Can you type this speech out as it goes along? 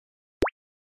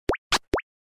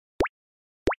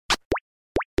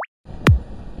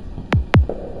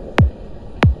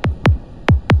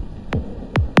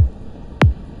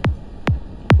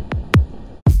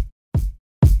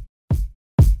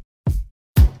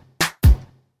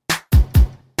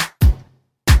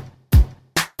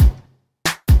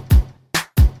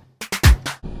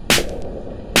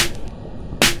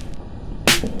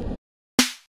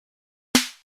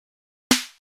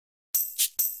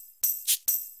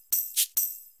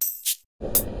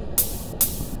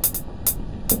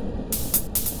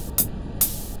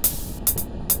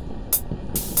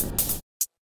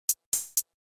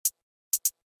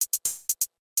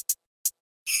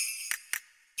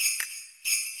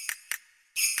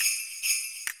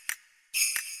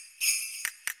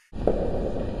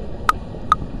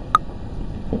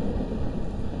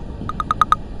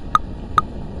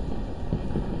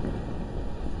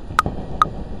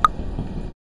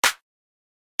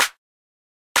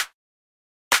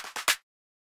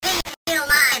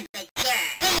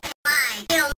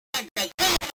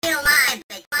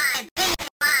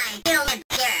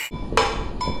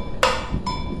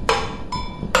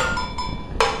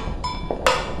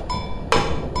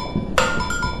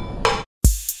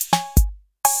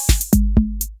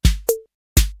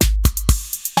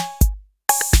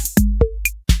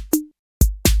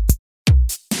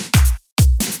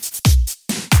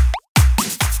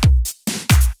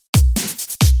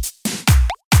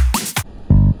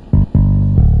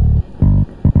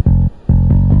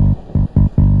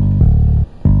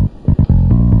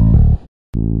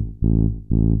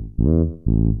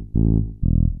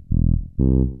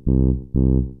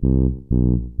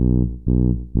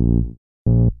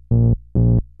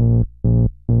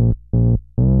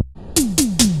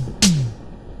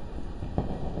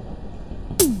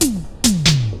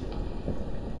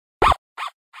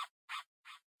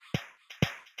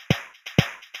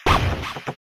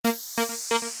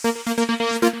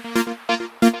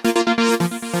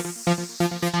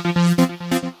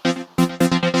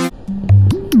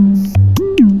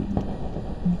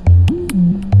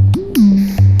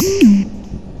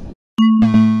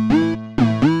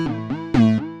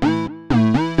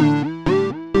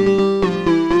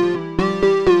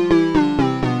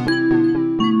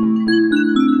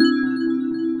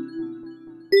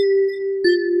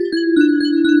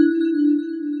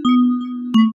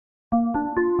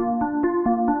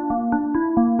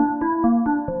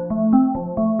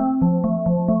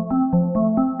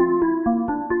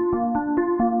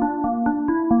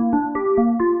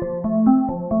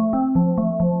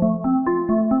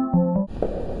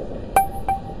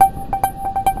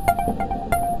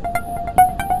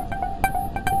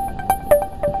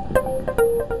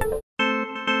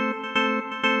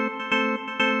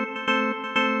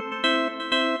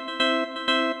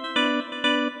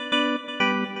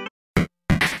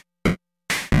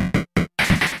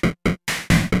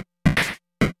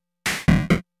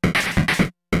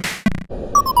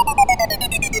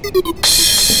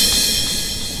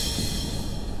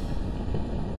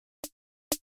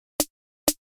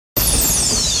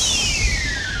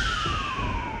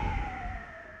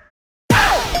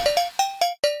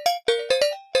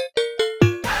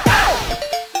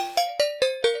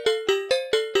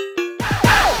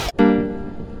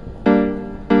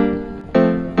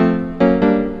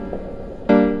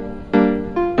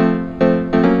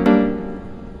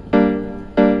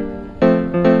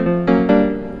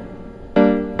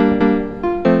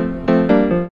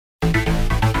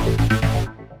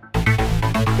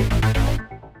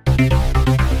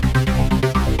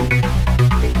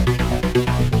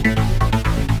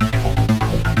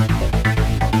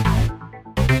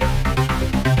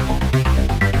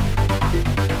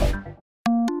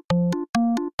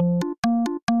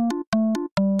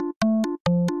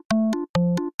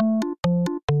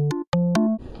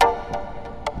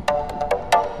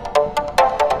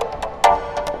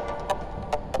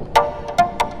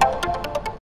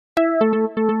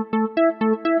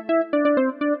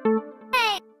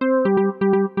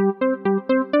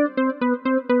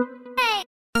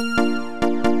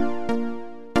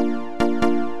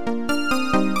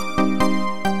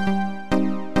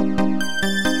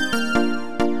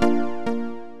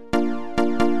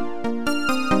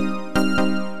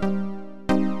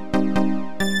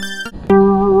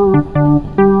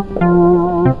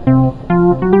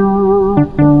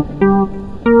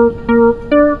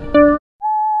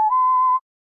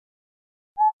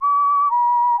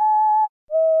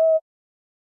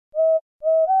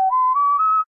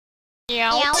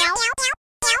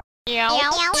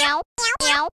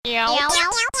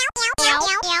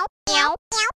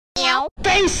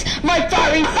Face my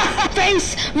furry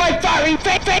face, my furry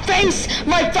face,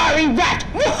 my furry rat.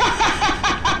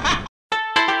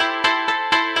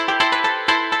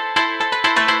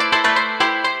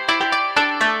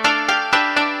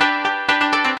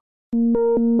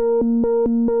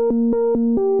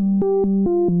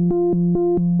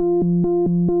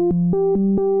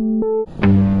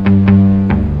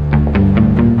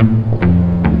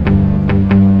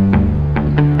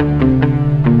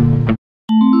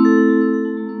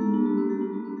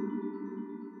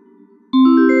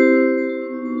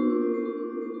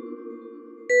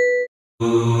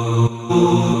 'Cause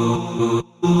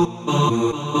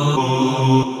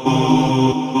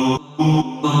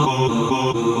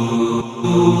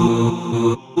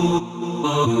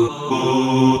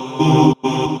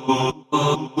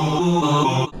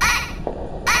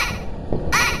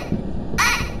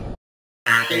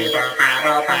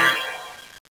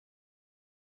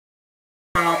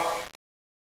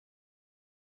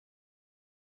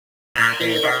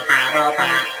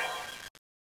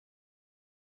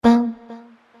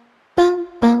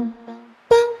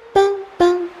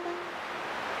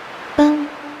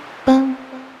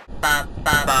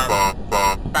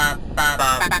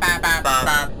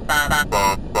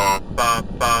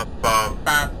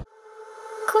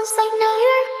I know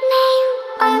your name,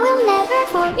 I will never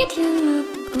forget you.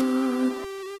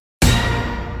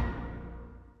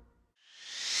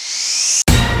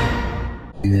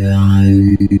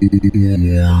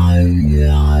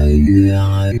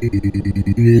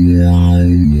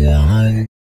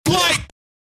 Like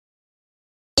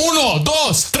 1,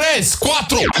 2, 3,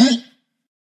 4.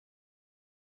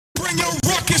 Bring your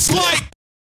ruckus like.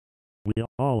 We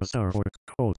all are for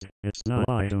cold. It's not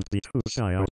I don't be too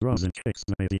shy. Our drums and kicks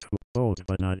may be too bold,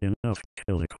 but not enough to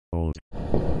kill the cold.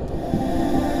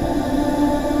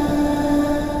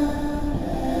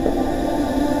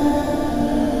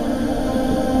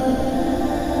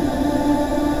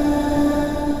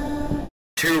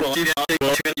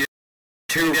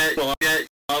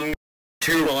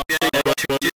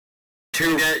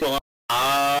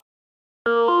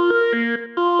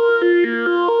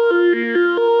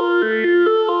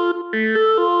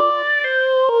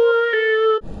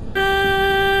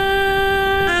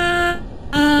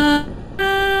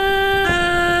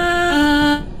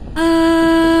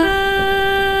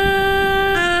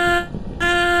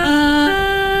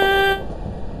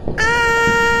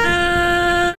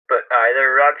 But either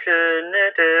option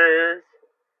it is,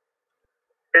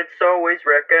 it's always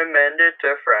recommended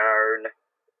to frown.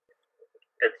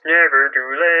 It's never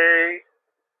too late,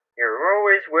 you're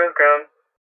always welcome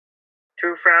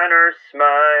to frown or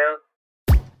smile.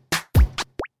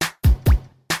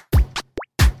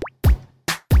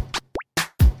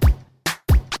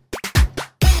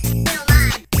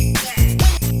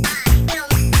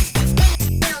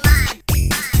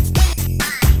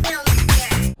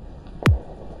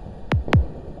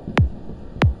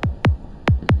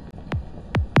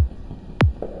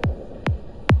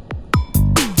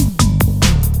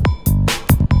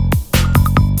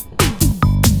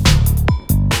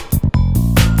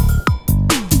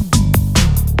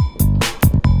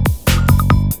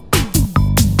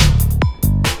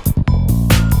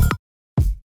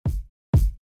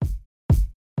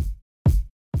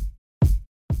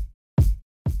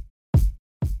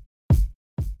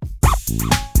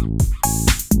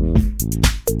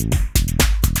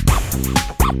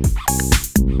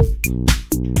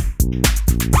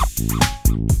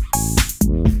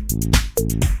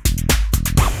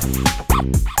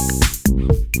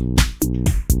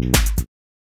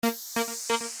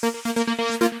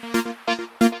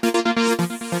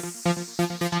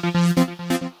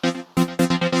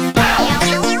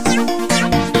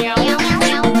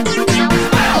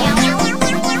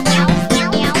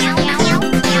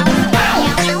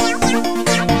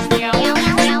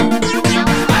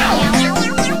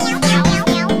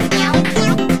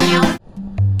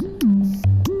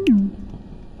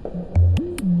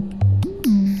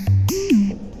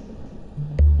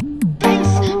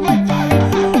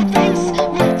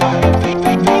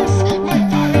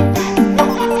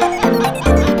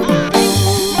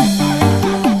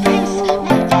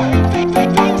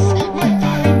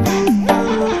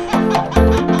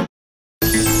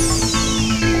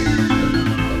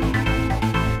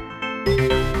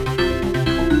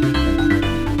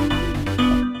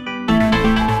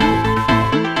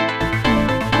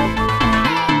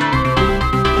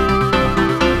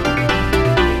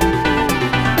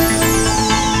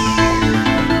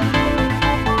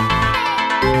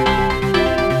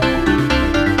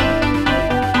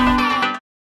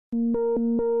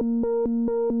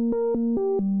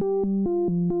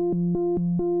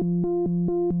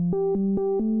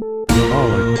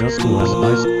 Just to as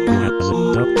nice as a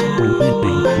duck or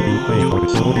anything to be paid for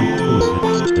showing tools.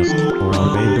 It's just for our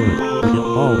main good. We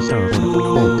all start for the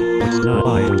cold. It's not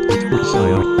I don't be too shy.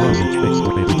 I wasn't fixed to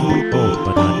be too bold,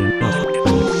 but not enough to kill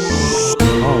the cold.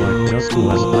 All I just do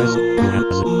as nice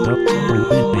as a duck or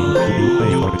anything to be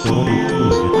paid for showing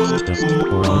tools. It's just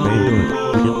for our main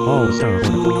good. We all start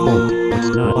for the cold. It's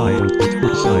not I don't be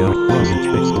too shy. I wasn't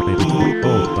fixed to be too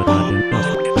bold, but not enough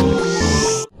to kill the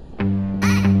cold.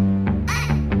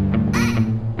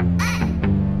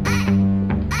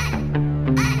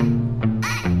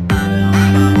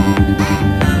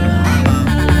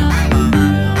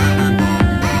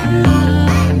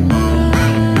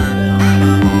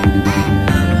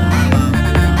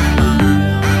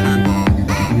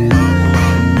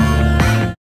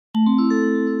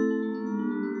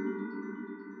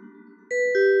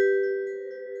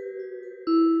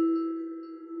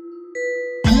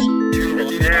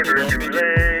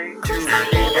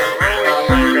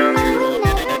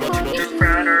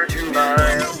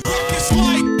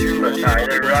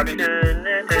 option it is.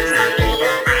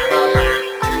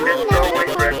 It's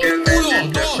always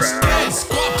recommended to frown.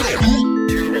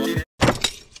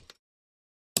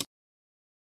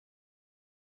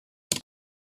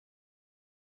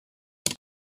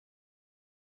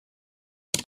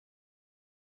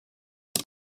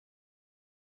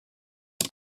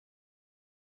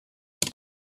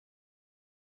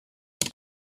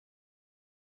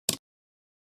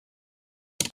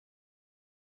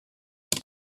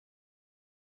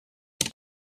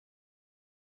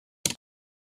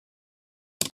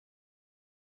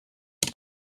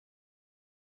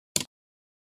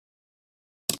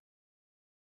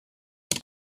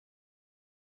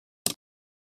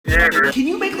 Never. Can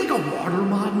you make like a water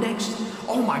mod next?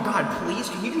 Oh my god, please,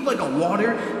 can you do like a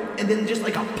water and then just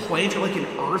like a plant or like an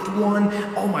earth one?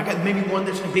 Oh my god, maybe one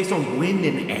that's like based on wind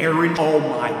and air and oh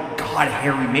my god,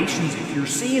 Harry Masons, if you're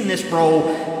seeing this,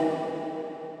 bro,